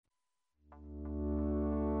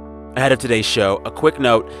Ahead of today's show, a quick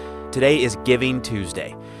note. Today is Giving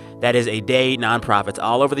Tuesday. That is a day nonprofits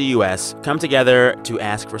all over the U.S. come together to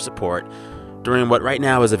ask for support during what right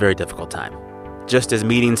now is a very difficult time. Just as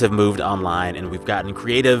meetings have moved online and we've gotten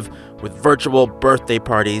creative with virtual birthday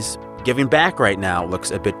parties, giving back right now looks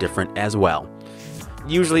a bit different as well.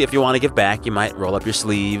 Usually, if you want to give back, you might roll up your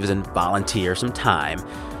sleeves and volunteer some time.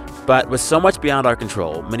 But with so much beyond our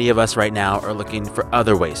control, many of us right now are looking for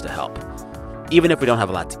other ways to help, even if we don't have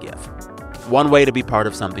a lot to give. One way to be part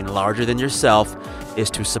of something larger than yourself is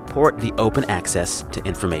to support the open access to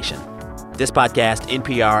information. This podcast,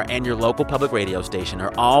 NPR, and your local public radio station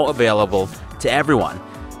are all available to everyone,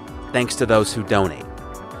 thanks to those who donate.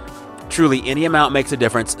 Truly, any amount makes a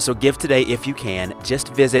difference, so give today if you can.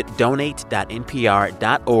 Just visit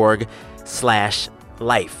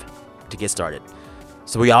donate.npr.org/life to get started,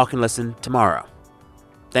 so we all can listen tomorrow.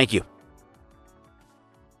 Thank you.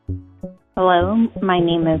 Hello, my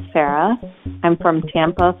name is Sarah. I'm from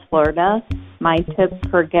Tampa, Florida. My tip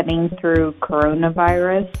for getting through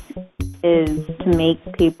coronavirus is to make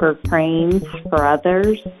paper cranes for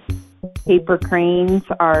others. Paper cranes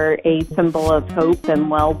are a symbol of hope and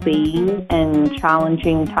well-being in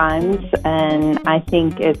challenging times, and I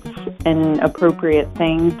think it's an appropriate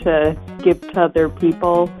thing to give to other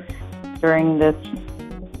people during this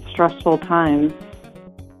stressful time.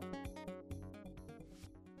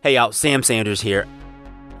 Hey, y'all, Sam Sanders here.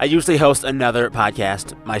 I usually host another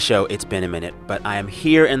podcast, my show, It's Been a Minute, but I am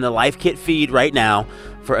here in the Life Kit feed right now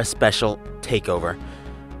for a special takeover.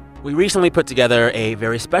 We recently put together a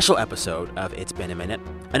very special episode of It's Been a Minute,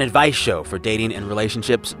 an advice show for dating and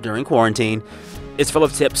relationships during quarantine. It's full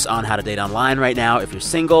of tips on how to date online right now if you're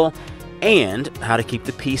single, and how to keep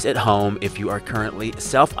the peace at home if you are currently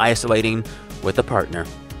self-isolating with a partner.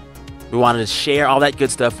 We wanted to share all that good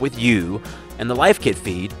stuff with you and the Life Kit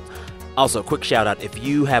feed. Also, quick shout out, if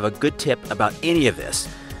you have a good tip about any of this,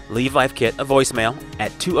 leave Life Kit a voicemail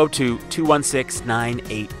at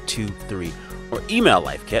 202-216-9823 or email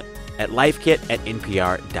Life Kit at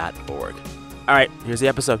lifekit@npr.org. All right, here's the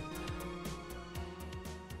episode.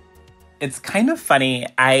 It's kind of funny.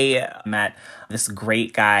 I met this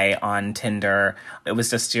great guy on Tinder. It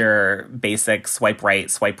was just your basic swipe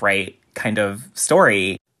right kind of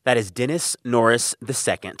story. That is Dennis Norris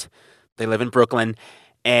II. They live in Brooklyn,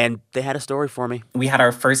 and they had a story for me. We had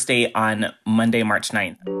our first date on Monday, March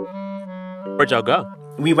 9th. Where'd y'all go?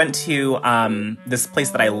 We went to this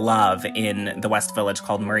place that I love in the West Village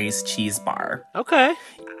called Murray's Cheese Bar. Okay.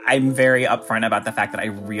 I'm very upfront about the fact that I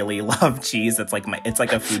really love cheese. It's like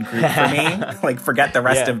a food group for me. Like, forget the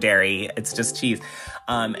rest of dairy. It's just cheese.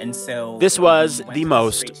 And so this was the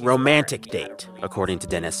most romantic date, according to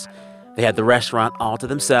Dennis. They had the restaurant all to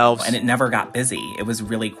themselves. And it never got busy. It was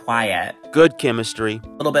really quiet. Good chemistry. A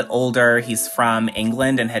little bit older. He's from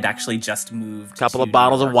England and had actually just moved. Couple of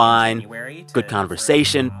bottles of wine. Good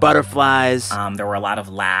conversation. Butterflies. There were a lot of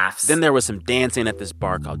laughs. Then there was some dancing at this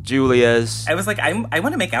bar called Julia's. I was like, I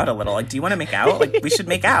want to make out a little. Like, do you want to make out? Like, we should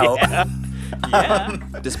make out. Yeah.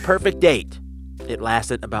 This perfect date, it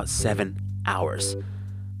lasted about 7 hours.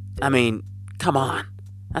 I mean, come on.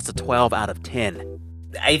 That's a 12 out of 10.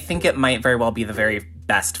 I think it might very well be the very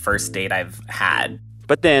best first date I've had.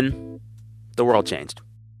 But then, the world changed.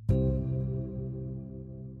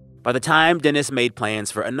 By the time Dennis made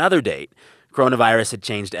plans for another date, coronavirus had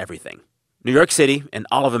changed everything. New York City and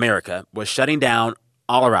all of America was shutting down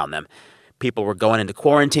all around them. People were going into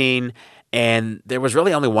quarantine, and there was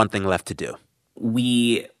really only one thing left to do.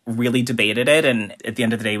 We really debated it, and at the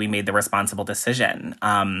end of the day, we made the responsible decision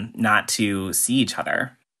not to see each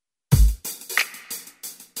other.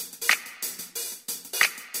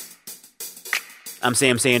 I'm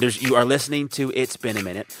Sam Sanders. You are listening to It's Been a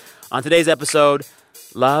Minute. On today's episode,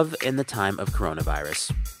 love in the time of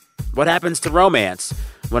coronavirus. What happens to romance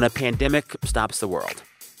when a pandemic stops the world?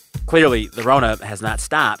 Clearly, the Rona has not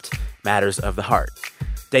stopped matters of the heart.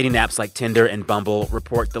 Dating apps like Tinder and Bumble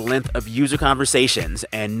report the length of user conversations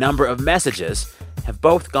and number of messages have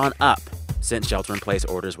both gone up since shelter-in-place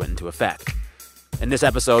orders went into effect. In this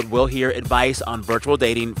episode, we'll hear advice on virtual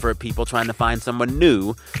dating for people trying to find someone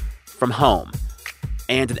new from home.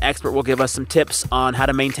 And an expert will give us some tips on how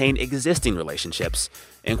to maintain existing relationships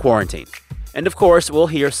in quarantine. And of course, we'll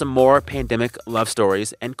hear some more pandemic love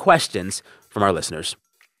stories and questions from our listeners.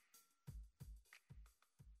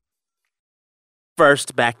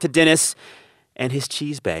 First, back to Dennis and his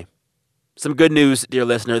cheese bae. Some good news, dear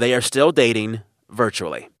listener. They are still dating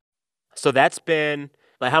virtually. So that's been,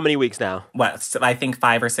 like, how many weeks now? What, I think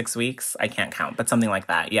 5 or 6 weeks? I can't count, but something like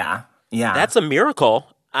that. Yeah. That's a miracle.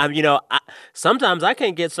 Sometimes I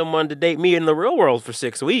can't get someone to date me in the real world for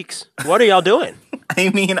 6 weeks. What are y'all doing? I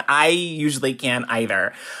mean, I usually can't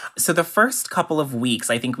either. So the first couple of weeks,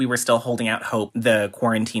 I think we were still holding out hope the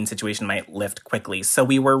quarantine situation might lift quickly. So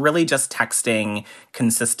we were really just texting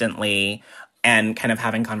consistently and kind of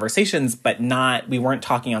having conversations, but we weren't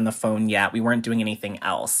talking on the phone yet. We weren't doing anything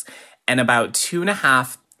else. And about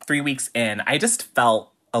 2.5, 3 weeks in, I just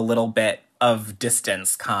felt a little bit of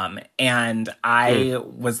distance come. And I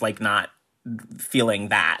was like not feeling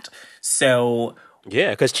that. So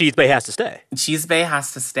Yeah, because Cheese Bay has to stay. Cheese Bay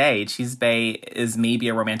has to stay. Cheese Bay is maybe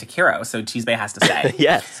a romantic hero, so Cheese Bay has to stay.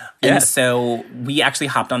 Yes. And so we actually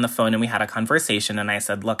hopped on the phone and we had a conversation, and I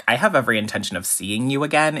said, look, I have every intention of seeing you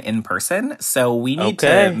again in person, so we need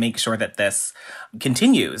to make sure that this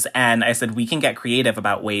continues. And I said, we can get creative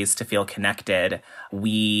about ways to feel connected.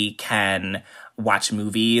 We can watch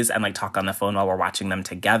movies and like talk on the phone while we're watching them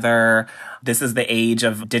together. This is the age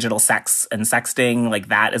of digital sex and sexting. Like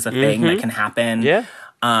that is a thing that can happen. Yeah.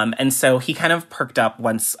 And so he kind of perked up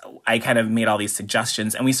once I kind of made all these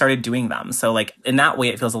suggestions and we started doing them. So like in that way,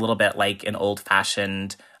 it feels a little bit like an old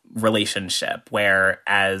fashioned relationship,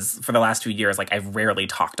 whereas for the last 2 years, like I've rarely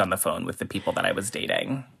talked on the phone with the people that I was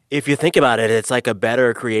dating. If you think about it, it's like a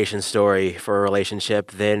better creation story for a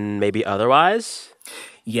relationship than maybe otherwise.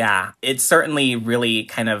 Yeah, it certainly really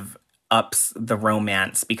kind of ups the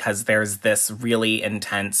romance because there's this really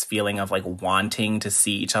intense feeling of like wanting to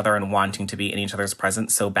see each other and wanting to be in each other's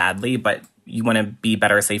presence so badly, but you want to be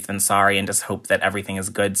better safe than sorry and just hope that everything is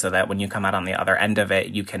good so that when you come out on the other end of it,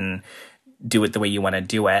 you can do it the way you want to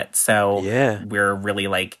do it. So we're really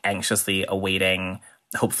like anxiously awaiting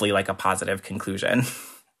hopefully like a positive conclusion.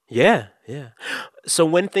 Yeah. So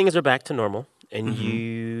when things are back to normal and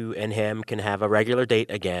you and him can have a regular date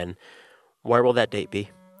again, where will that date be?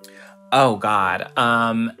 Oh, God.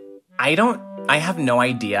 I have no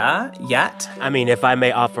idea yet. I mean, if I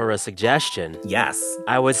may offer a suggestion. Yes.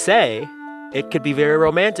 I would say it could be very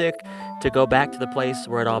romantic to go back to the place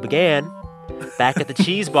where it all began. Back at the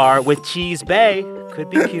cheese bar with Cheese Bay. Could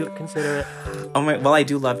be cute. Consider it. Oh, my. Well, I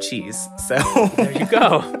do love cheese, so. There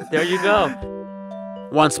you go.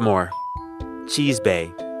 Once more, Cheese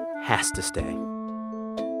Bay has to stay.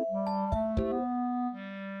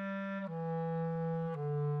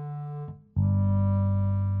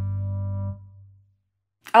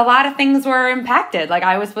 A lot of things were impacted. Like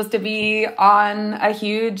I was supposed to be on a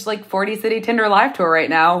huge 40-city Tinder live tour right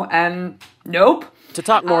now, and nope. To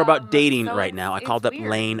talk more about dating right now, I called up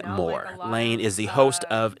Lane Moore. Lane is the host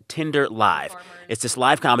of Tinder Live. It's this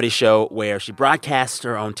live comedy show where she broadcasts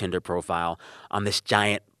her own Tinder profile on this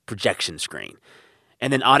giant projection screen.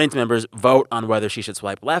 And then audience members vote on whether she should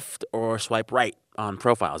swipe left or swipe right on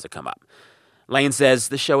profiles that come up. Lane says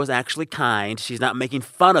the show is actually kind. She's not making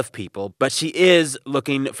fun of people, but she is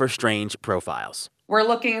looking for strange profiles. We're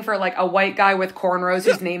looking for a white guy with cornrows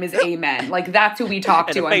whose name is Amen. That's who we talk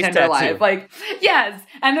to on Tinder Live. Yes,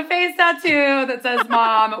 and the face tattoo that says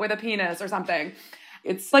mom with a penis or something.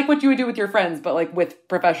 It's like what you would do with your friends, but with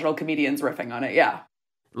professional comedians riffing on it, yeah.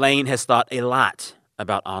 Lane has thought a lot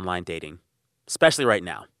about online dating, especially right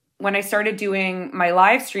now. When I started doing my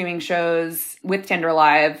live streaming shows with Tinder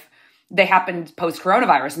Live, they happened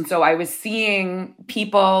post-coronavirus. And so I was seeing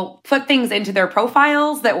people put things into their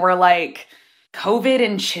profiles that were COVID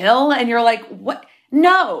and chill. And you're like, what?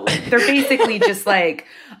 No. They're basically just I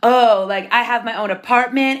have my own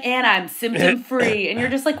apartment and I'm symptom-free. And you're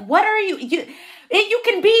just like, what are you? You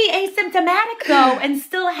can be asymptomatic, though, and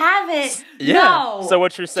still have it. Yeah. No. So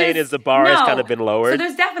what you're saying is the bar has kind of been lowered? So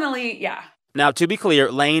there's definitely, yeah. Now, to be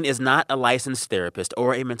clear, Lane is not a licensed therapist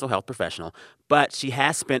or a mental health professional, but she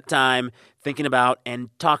has spent time thinking about and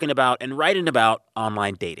talking about and writing about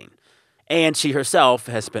online dating. And she herself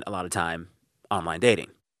has spent a lot of time online dating.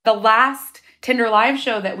 The last Tinder Live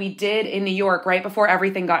show that we did in New York right before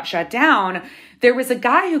everything got shut down, there was a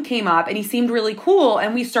guy who came up and he seemed really cool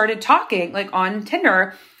and we started talking on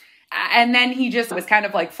Tinder. And then he just was kind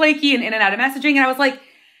of flaky and in and out of messaging. And I was like,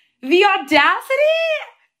 the audacity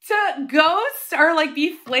to ghost or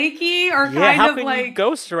be flaky or how can you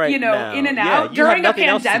ghost right now? In and out during a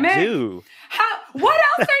pandemic. What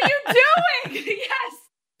else are you doing? Yes.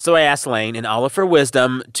 So I asked Lane, in all of her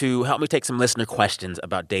wisdom, to help me take some listener questions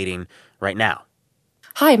about dating right now.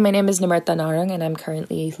 Hi, my name is Nimarta Narang, and I'm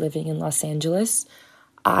currently living in Los Angeles.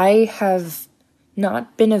 I have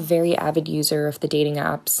not been a very avid user of the dating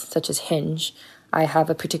apps, such as Hinge. I have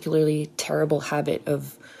a particularly terrible habit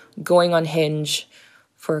of going on Hinge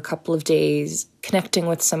for a couple of days, connecting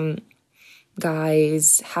with some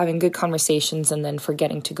guys, having good conversations, and then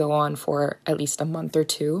forgetting to go on for at least a month or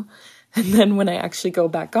two. And then when I actually go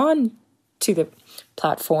back on to the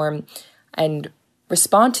platform and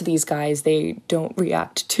respond to these guys, they don't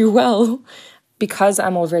react too well. because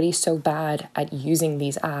I'm already so bad at using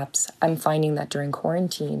these apps, I'm finding that during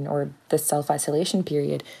quarantine or the self-isolation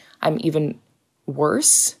period, I'm even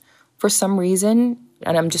worse for some reason.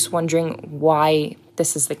 And I'm just wondering why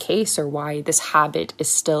this is the case, or why this habit is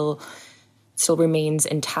still remains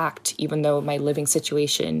intact, even though my living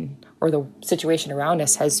situation or the situation around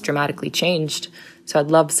us has dramatically changed. So I'd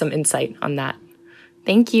love some insight on that.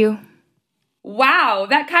 Thank you. Wow,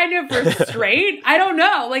 that kind of restraint. I don't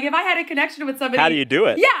know. Like, if I had a connection with somebody. How do you do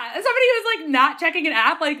it? Yeah, somebody who's like not checking an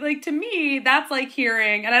app, like to me, that's like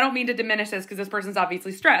hearing, and I don't mean to diminish this because this person's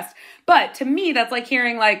obviously stressed, but to me, that's like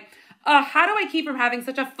hearing like, how do I keep from having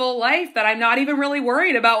such a full life that I'm not even really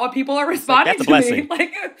worried about what people are responding that's a to blessing. me?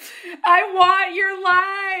 Like, I want your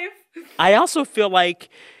life. I also feel like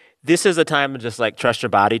this is a time to just like trust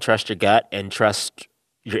your body, trust your gut, and trust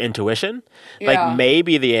your intuition. Yeah. Like,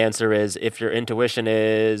 maybe the answer is, if your intuition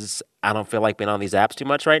is, I don't feel like being on these apps too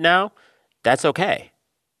much right now, that's okay.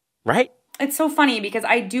 Right? It's so funny because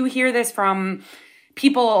I do hear this from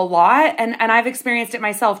people a lot, and I've experienced it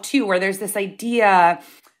myself too, where there's this idea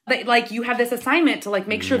that like you have this assignment to like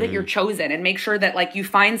make sure that you're chosen and make sure that like you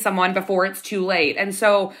find someone before it's too late. And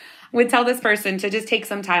so I would tell this person to just take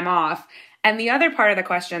some time off. And the other part of the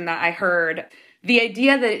question that I heard, the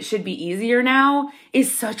idea that it should be easier now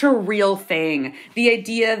is such a real thing. The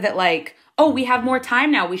idea that like, oh, we have more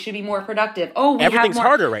time now, we should be more productive. Oh, everything's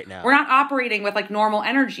harder right now. We're not operating with like normal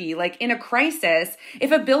energy. Like in a crisis,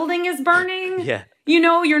 if a building is burning, Yeah. you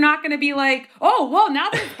know, you're not going to be like, oh, well, now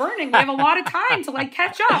that it's burning, we have a lot of time to like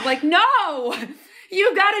catch up. Like, no,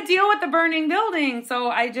 you got to deal with the burning building. So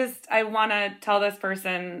I want to tell this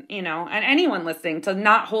person, you know, and anyone listening, to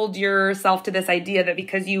not hold yourself to this idea that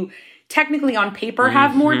because you technically on paper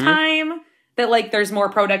have more time, that like there's more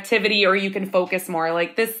productivity or you can focus more.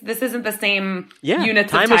 Like this isn't the same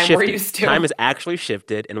units of time we're used to. Time has actually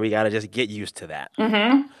shifted, and we got to just get used to that.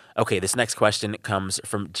 Mm-hmm. Okay, this next question comes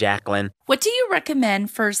from Jacqueline. What do you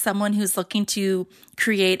recommend for someone who's looking to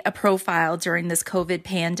create a profile during this COVID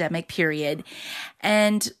pandemic period?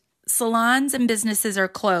 And salons and businesses are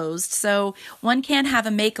closed, so one can't have a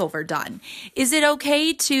makeover done. Is it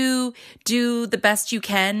okay to do the best you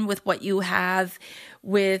can with what you have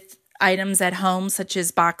with items at home, such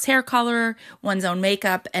as box hair color, one's own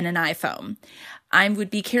makeup, and an iPhone? I would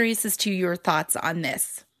be curious as to your thoughts on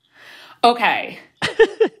this. Okay.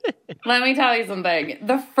 Let me tell you something.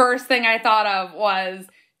 The first thing I thought of was,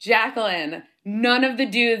 Jacqueline, none of the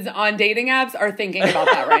dudes on dating apps are thinking about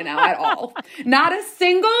that right now at all. Not a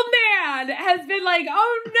single man has been like,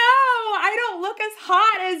 oh no, I don't look as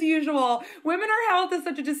hot as usual. Women are held to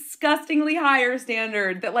such a disgustingly higher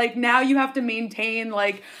standard that like now you have to maintain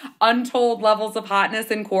like untold levels of hotness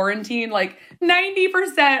in quarantine. Like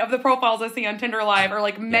 90% of the profiles I see on Tinder Live are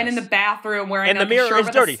like men in the bathroom wearing a shirt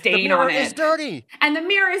with a stain on it. The mirror is dirty. And the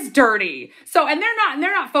mirror is dirty. So, and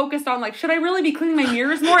they're not focused on like, should I really be cleaning my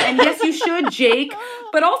mirrors more? And yes, you should, Jake.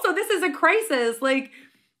 But also, this is a crisis. Like,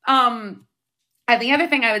 and the other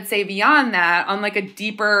thing I would say beyond that, on like a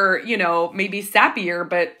deeper, you know, maybe sappier,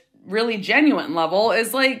 but really genuine level,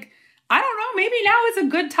 is like, I don't know, maybe now is a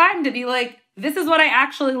good time to be like, this is what I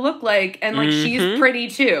actually look like. And like, she's pretty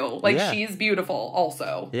too. Like, she's beautiful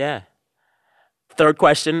also. Yeah. Third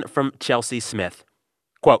question from Chelsea Smith.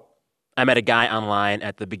 Quote, I met a guy online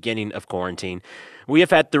at the beginning of quarantine. We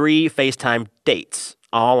have had 3 FaceTime dates,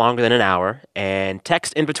 all longer than an hour, and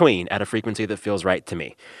text in between at a frequency that feels right to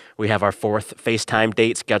me. We have our 4th FaceTime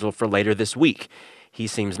date scheduled for later this week. He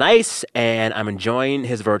seems nice, and I'm enjoying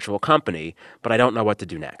his virtual company, but I don't know what to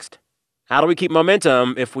do next. How do we keep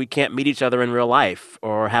momentum if we can't meet each other in real life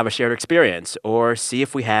or have a shared experience or see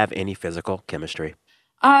if we have any physical chemistry?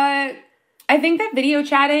 I think that video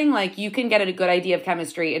chatting, like, you can get a good idea of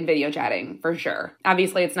chemistry in video chatting, for sure.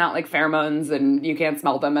 Obviously, it's not like pheromones and you can't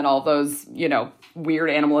smell them and all those, you know, weird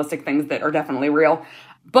animalistic things that are definitely real.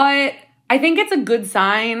 But I think it's a good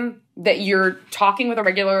sign that you're talking with a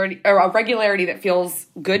regularity that feels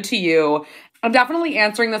good to you. I'm definitely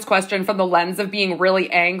answering this question from the lens of being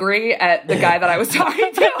really angry at the guy that I was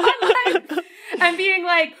talking to online. And being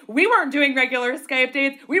like, we weren't doing regular Skype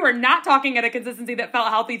dates. We were not talking at a consistency that felt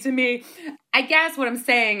healthy to me. I guess what I'm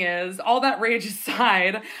saying is, all that rage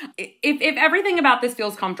aside, if everything about this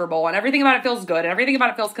feels comfortable and everything about it feels good and everything about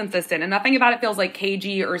it feels consistent and nothing about it feels like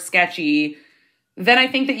cagey or sketchy, then I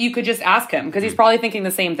think that you could just ask him, because he's probably thinking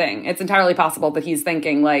the same thing. It's entirely possible that he's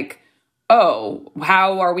thinking like, oh,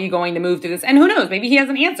 how are we going to move through this? And who knows? Maybe he has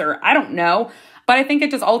an answer. I don't know. But I think it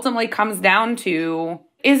just ultimately comes down to,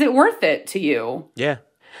 is it worth it to you? Yeah.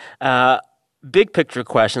 Big picture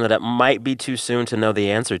question that it might be too soon to know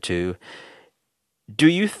the answer to. Do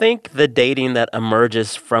you think the dating that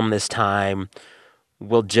emerges from this time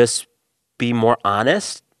will just be more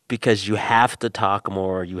honest because you have to talk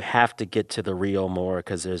more, you have to get to the real more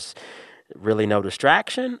because there's really no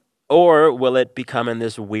distraction? Or will it become in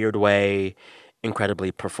this weird way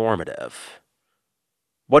incredibly performative?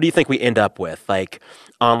 What do you think we end up with? Like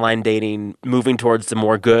online dating moving towards the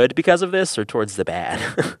more good because of this or towards the bad?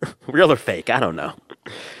 Real or fake? I don't know.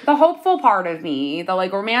 The hopeful part of me, the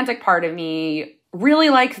like romantic part of me really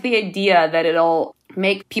likes the idea that it'll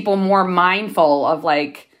make people more mindful of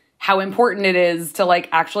like how important it is to like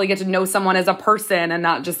actually get to know someone as a person and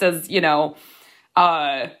not just as,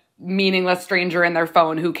 meaningless stranger in their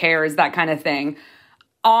phone, who cares, that kind of thing.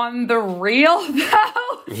 On the real,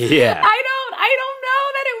 though, yeah, I don't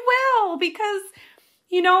know that it will, because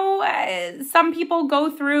some people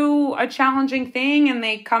go through a challenging thing and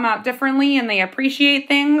they come out differently and they appreciate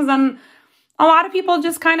things, and a lot of people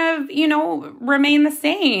just kind of remain the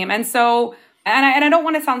same. And so, and I don't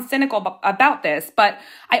want to sound cynical about this, but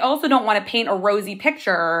I also don't want to paint a rosy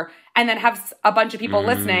picture and then have a bunch of people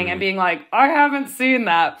listening and being like, I haven't seen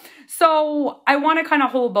that. So I want to kind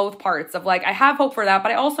of hold both parts of like, I have hope for that,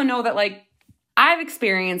 but I also know that like, I've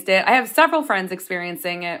experienced it. I have several friends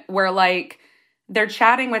experiencing it where like, they're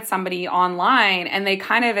chatting with somebody online and they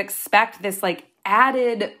kind of expect this like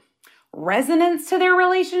added resonance to their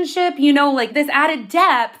relationship, like this added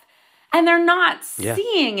depth, and they're not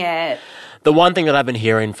seeing it. The one thing that I've been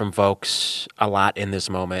hearing from folks a lot in this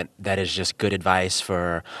moment that is just good advice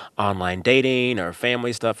for online dating or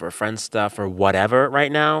family stuff or friend stuff or whatever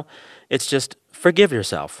right now, it's just forgive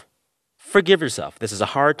yourself. Forgive yourself. This is a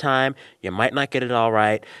hard time. You might not get it all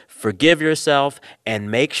right. Forgive yourself and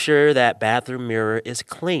make sure that bathroom mirror is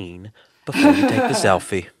clean before you take the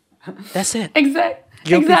selfie. That's it. Exactly.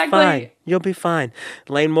 You'll be fine. You'll be fine.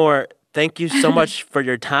 Lane Moore, thank you so much for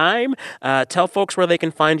your time. Tell folks where they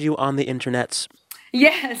can find you on the internets.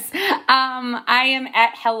 Yes. I am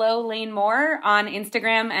at Hello Lane Moore on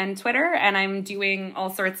Instagram and Twitter, and I'm doing all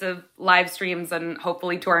sorts of live streams and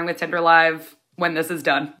hopefully touring with Tinder Live when this is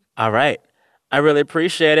done. All right. I really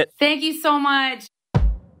appreciate it. Thank you so much.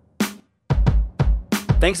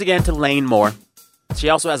 Thanks again to Lane Moore. She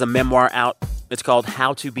also has a memoir out. It's called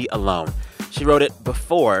How to Be Alone. She wrote it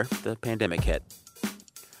before the pandemic hit.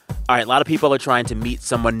 All right, a lot of people are trying to meet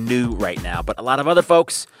someone new right now, but a lot of other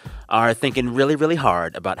folks are thinking really, really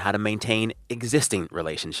hard about how to maintain existing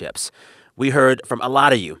relationships. We heard from a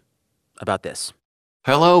lot of you about this.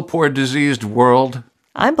 Hello, poor diseased world.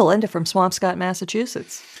 I'm Belinda from Swampscott,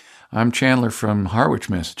 Massachusetts. I'm Chandler from Harwich,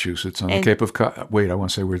 Massachusetts, on the Cape of Wait, I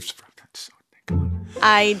want to say where it's from.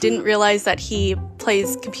 I didn't realize that he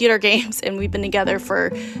plays computer games, and we've been together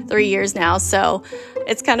for 3 years now. So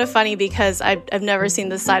it's kind of funny because I've never seen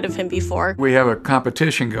this side of him before. We have a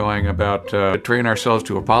competition going about train ourselves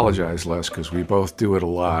to apologize less, because we both do it a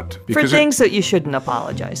lot. For things that you shouldn't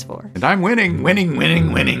apologize for. And I'm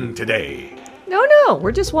winning today. No,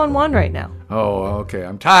 we're just 1-1 right now. Oh, okay.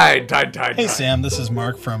 I'm tied. Hey, Sam, this is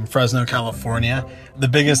Mark from Fresno, California. The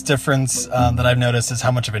biggest difference that I've noticed is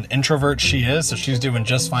how much of an introvert she is, so she's doing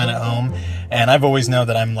just fine at home. And I've always known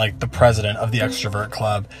that I'm like the president of the extrovert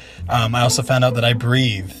club. I also found out that I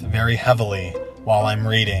breathe very heavily while I'm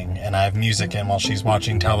reading, and I have music in while she's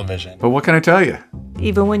watching television. But what can I tell you?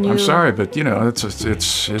 Even when you... I'm sorry, but, it's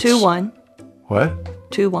 2-1.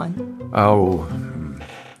 What? 2-1. Oh...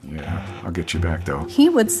 Yeah, I'll get you back, though. He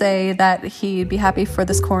would say that he'd be happy for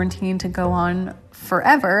this quarantine to go on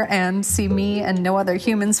forever and see me and no other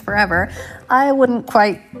humans forever. I wouldn't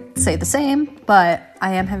quite say the same, but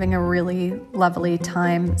I am having a really lovely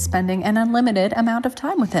time spending an unlimited amount of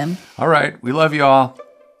time with him. All right, we love you all.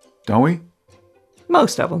 Don't we?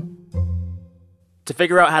 Most of them. To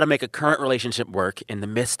figure out how to make a current relationship work in the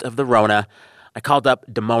midst of the Rona, I called up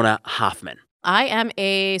Damona Hoffman. I am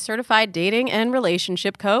a certified dating and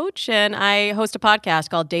relationship coach, and I host a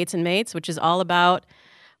podcast called Dates and Mates, which is all about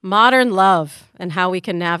modern love and how we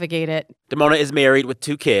can navigate it. Damona is married with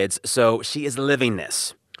 2 kids, so she is living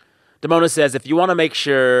this. Damona says if you want to make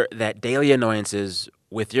sure that daily annoyances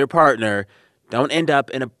with your partner don't end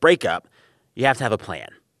up in a breakup, you have to have a plan.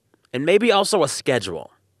 And maybe also a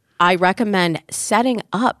schedule. I recommend setting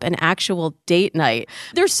up an actual date night.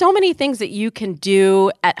 There's so many things that you can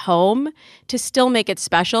do at home to still make it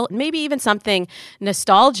special, maybe even something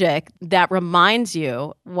nostalgic that reminds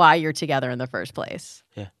you why you're together in the first place.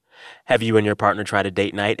 Yeah. Have you and your partner tried a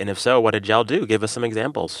date night? And if so, what did y'all do? Give us some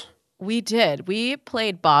examples. We did. We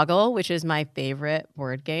played Boggle, which is my favorite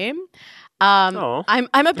board game.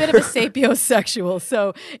 I'm a bit of a sapiosexual,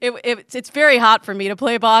 so it's very hot for me to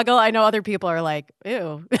play Boggle. I know other people are like,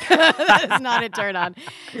 ew, that is not a turn on.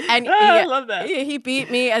 And I love that. He beat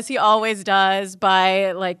me, as he always does,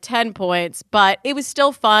 by like 10 points. But it was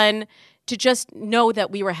still fun to just know that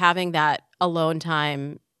we were having that alone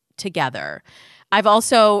time together. I've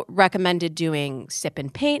also recommended doing sip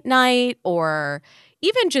and paint night, or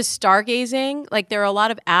even just stargazing. Like, there are a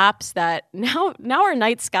lot of apps that now our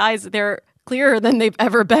night skies, they're clearer than they've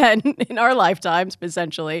ever been in our lifetimes,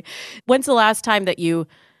 essentially. When's the last time that you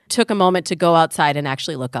took a moment to go outside and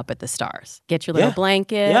actually look up at the stars? Get your little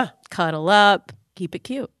blanket, cuddle up, keep it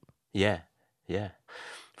cute. Yeah.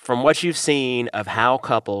 From what you've seen of how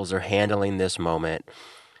couples are handling this moment,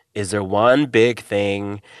 is there one big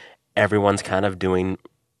thing everyone's kind of doing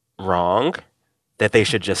wrong that they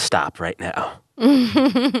should just stop right now?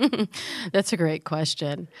 That's a great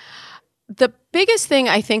question. The biggest thing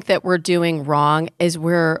I think that we're doing wrong is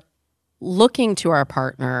we're looking to our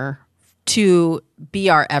partner to be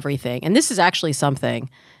our everything. And this is actually something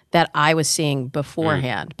that I was seeing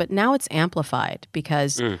beforehand, but now it's amplified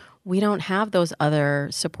because we don't have those other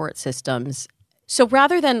support systems. So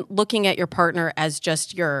rather than looking at your partner as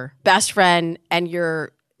just your best friend and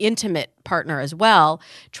your intimate partner as well,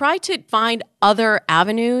 try to find other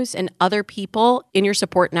avenues and other people in your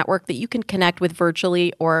support network that you can connect with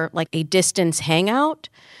virtually or like a distance hangout,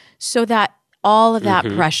 so that all of that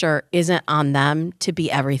pressure isn't on them to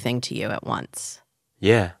be everything to you at once.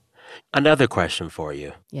 Yeah. Another question for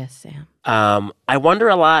you. Yes, Sam. I wonder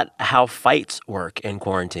a lot how fights work in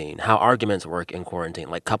quarantine, how arguments work in quarantine.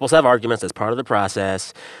 Like, couples have arguments as part of the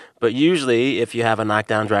process, but usually if you have a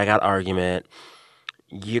knockdown, drag-out argument,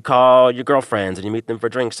 you call your girlfriends and you meet them for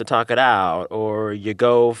drinks to talk it out, or you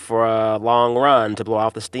go for a long run to blow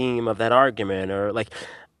off the steam of that argument, or like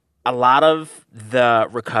a lot of the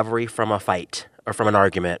recovery from a fight or from an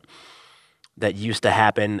argument that used to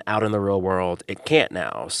happen out in the real world, it can't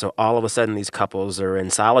now. So all of a sudden these couples are in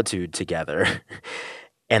solitude together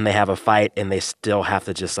and they have a fight and they still have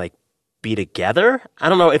to just like be together. I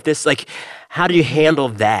don't know if this, like, how do you handle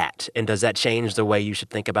that? And does that change the way you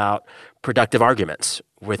should think about productive arguments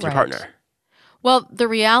with your partner? Well, the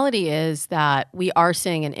reality is that we are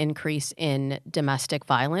seeing an increase in domestic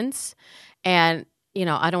violence. And, you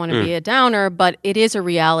know, I don't want to be a downer, but it is a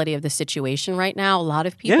reality of the situation right now. A lot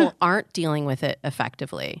of people aren't dealing with it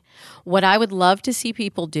effectively. What I would love to see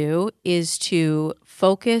people do is to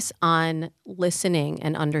focus on listening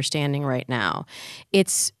and understanding right now.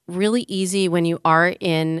 It's really easy when you are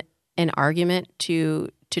in an argument to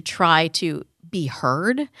try to be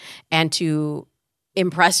heard and to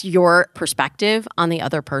impress your perspective on the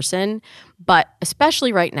other person. But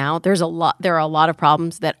especially right now, there are a lot of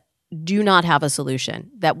problems that do not have a solution,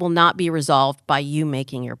 that will not be resolved by you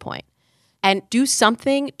making your point. And do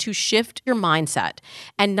something to shift your mindset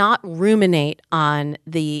and not ruminate on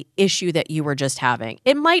the issue that you were just having.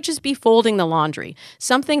 It might just be folding the laundry,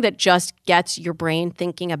 something that just gets your brain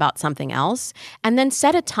thinking about something else. And then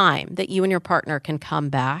set a time that you and your partner can come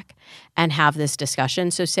back and have this discussion.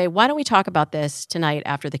 So say, why don't we talk about this tonight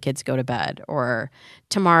after the kids go to bed, or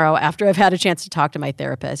tomorrow after I've had a chance to talk to my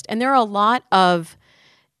therapist? And there are a lot of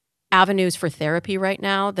avenues for therapy right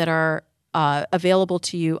now that are available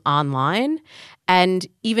to you online. And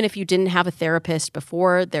even if you didn't have a therapist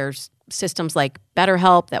before, there's systems like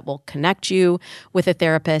BetterHelp that will connect you with a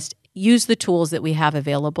therapist. Use the tools that we have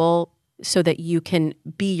available so that you can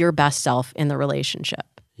be your best self in the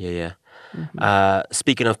relationship. Yeah.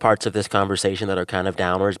 Speaking of parts of this conversation that are kind of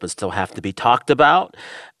downwards but still have to be talked about,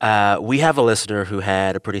 we have a listener who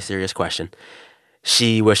had a pretty serious question.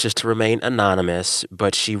 She wishes to remain anonymous,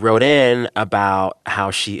 but she wrote in about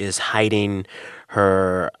how she is hiding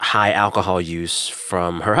her high alcohol use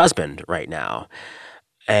from her husband right now.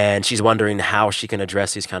 And she's wondering how she can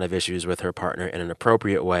address these kind of issues with her partner in an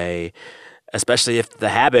appropriate way, especially if the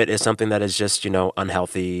habit is something that is just,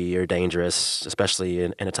 unhealthy or dangerous, especially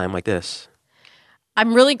in a time like this.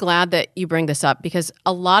 I'm really glad that you bring this up, because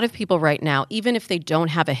a lot of people right now, even if they don't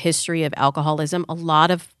have a history of alcoholism, a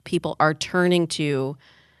lot of people are turning to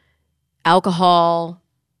alcohol,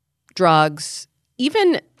 drugs,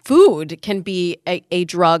 even food can be a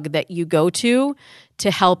drug that you go to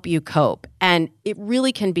help you cope. And it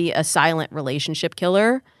really can be a silent relationship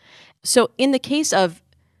killer. So in the case of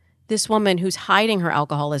this woman who's hiding her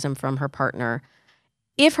alcoholism from her partner,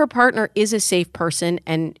 if her partner is a safe person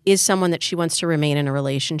and is someone that she wants to remain in a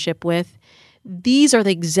relationship with, these are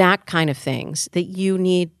the exact kind of things that you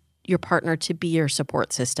your partner to be your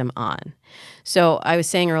support system on. So I was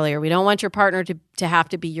saying earlier, we don't want your partner to have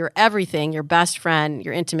to be your everything, your best friend,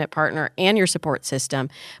 your intimate partner, and your support system.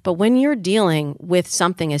 But when you're dealing with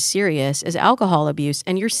something as serious as alcohol abuse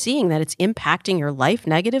and you're seeing that it's impacting your life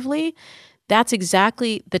negatively, that's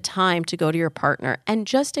exactly the time to go to your partner and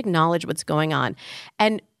just acknowledge what's going on.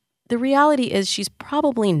 And the reality is she's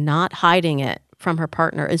probably not hiding it from her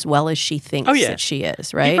partner as well as she thinks that she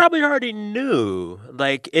is, right? You probably already knew.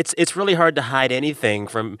 Like, it's really hard to hide anything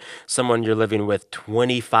from someone you're living with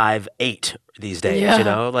 25/8 these days, you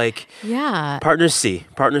know? Like, partners see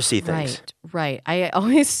things. Right. I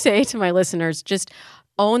always say to my listeners, just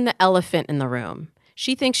own the elephant in the room.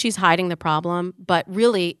 She thinks she's hiding the problem, but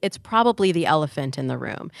really it's probably the elephant in the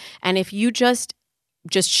room. And if you just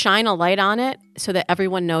shine a light on it so that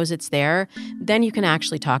everyone knows it's there, then you can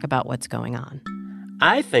actually talk about what's going on.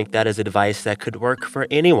 I think that is advice that could work for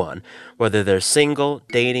anyone, whether they're single,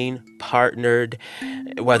 dating, partnered,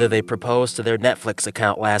 whether they proposed to their Netflix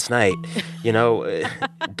account last night. You know,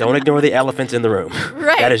 don't ignore the elephant in the room.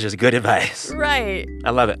 Right. That is just good advice. Right. I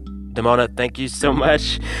love it. Damona, thank you so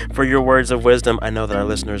much for your words of wisdom. I know that our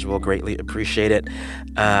listeners will greatly appreciate it.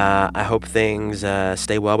 I hope things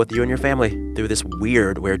stay well with you and your family through this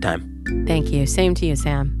weird time. Thank you. Same to you,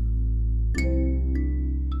 Sam.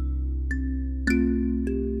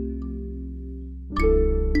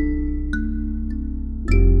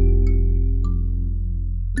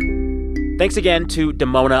 Thanks again to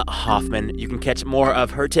Damona Hoffman. You can catch more of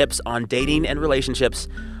her tips on dating and relationships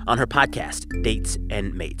on her podcast, Dates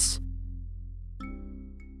and Mates.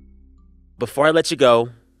 Before I let you go,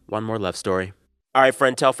 one more love story. All right,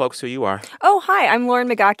 friend, tell folks who you are. Oh, hi, I'm Lauren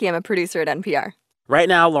Magaki. I'm a producer at NPR. Right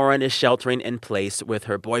now, Lauren is sheltering in place with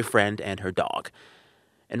her boyfriend and her dog.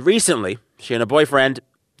 And recently, she and her boyfriend,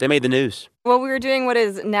 they made the news. Well, we were doing what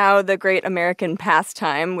is now the great American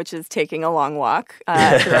pastime, which is taking a long walk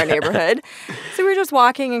through our neighborhood. So we were just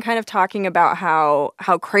walking and kind of talking about how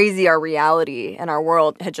crazy our reality and our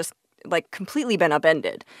world had just like completely been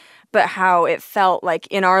upended. But how it felt like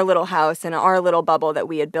in our little house, in our little bubble that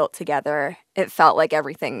we had built together, it felt like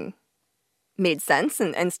everything made sense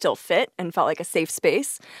and still fit and felt like a safe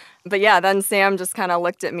space. But yeah, then Sam just kind of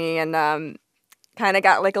looked at me and kind of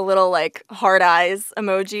got like a little like hard eyes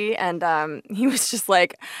emoji. And he was just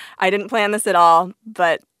like, I didn't plan this at all.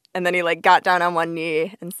 And then he like got down on one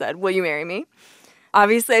knee and said, will you marry me?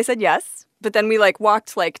 Obviously I said yes. But then we like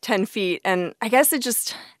walked like 10 feet and I guess it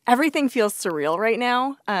just, everything feels surreal right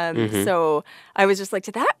now. So I was just like,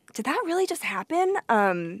 did that really just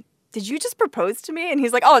happen? Did you just propose to me? And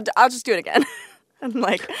he's like, oh, I'll just do it again. And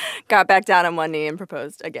like got back down on one knee and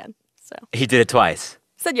proposed again. So he did it twice.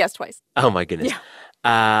 Said yes twice. Oh my goodness.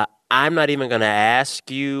 Yeah. I'm not even going to ask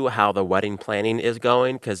you how the wedding planning is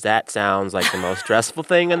going because that sounds like the most stressful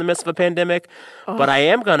thing in the midst of a pandemic. Oh. But I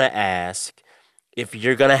am going to ask if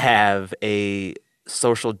you're going to have a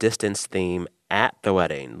social distance theme at the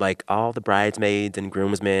wedding, like all the bridesmaids and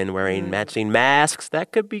groomsmen wearing matching masks.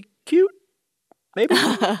 That could be cute. Maybe.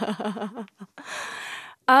 So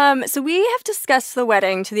we have discussed the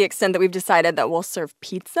wedding to the extent that we've decided that we'll serve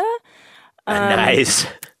pizza. Nice.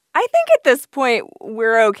 I think at this point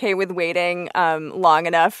we're okay with waiting long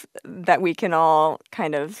enough that we can all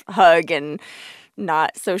kind of hug and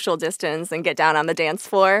not social distance and get down on the dance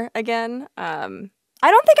floor again. I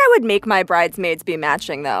don't think I would make my bridesmaids be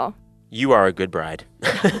matching, though. You are a good bride.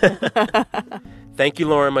 Thank you,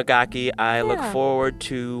 Lauren Magaki. I look forward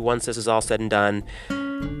to, once this is all said and done,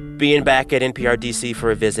 being back at NPR DC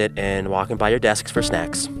for a visit and walking by your desks for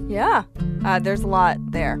snacks. Yeah, there's a lot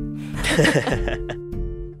there.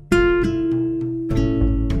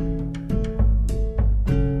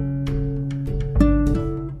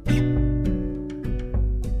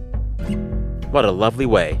 What a lovely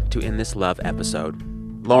way to end this love episode.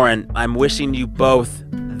 Lauren, I'm wishing you both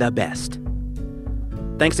the best.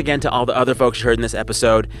 Thanks again to all the other folks you heard in this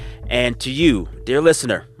episode. And to you, dear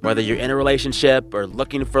listener, whether you're in a relationship or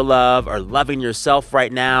looking for love or loving yourself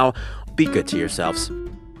right now, be good to yourselves.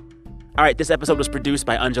 All right, this episode was produced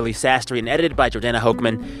by Anjali Sastry and edited by Jordana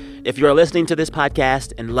Hochman. If you are listening to this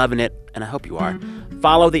podcast and loving it, and I hope you are,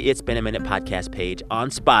 follow the It's Been a Minute podcast page on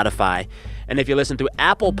Spotify. And if you listen through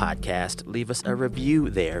Apple Podcast, leave us a review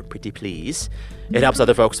there, pretty please. It helps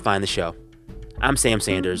other folks find the show. I'm Sam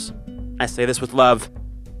Sanders. I say this with love.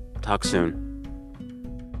 Talk soon.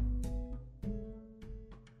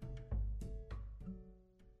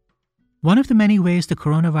 One of the many ways the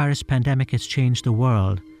coronavirus pandemic has changed the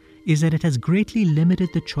world is that it has greatly limited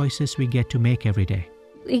the choices we get to make every day.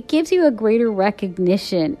 It gives you a greater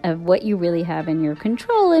recognition of what you really have in your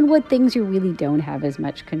control and what things you really don't have as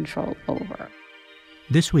much control over.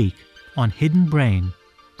 This week on Hidden Brain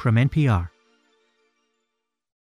from NPR.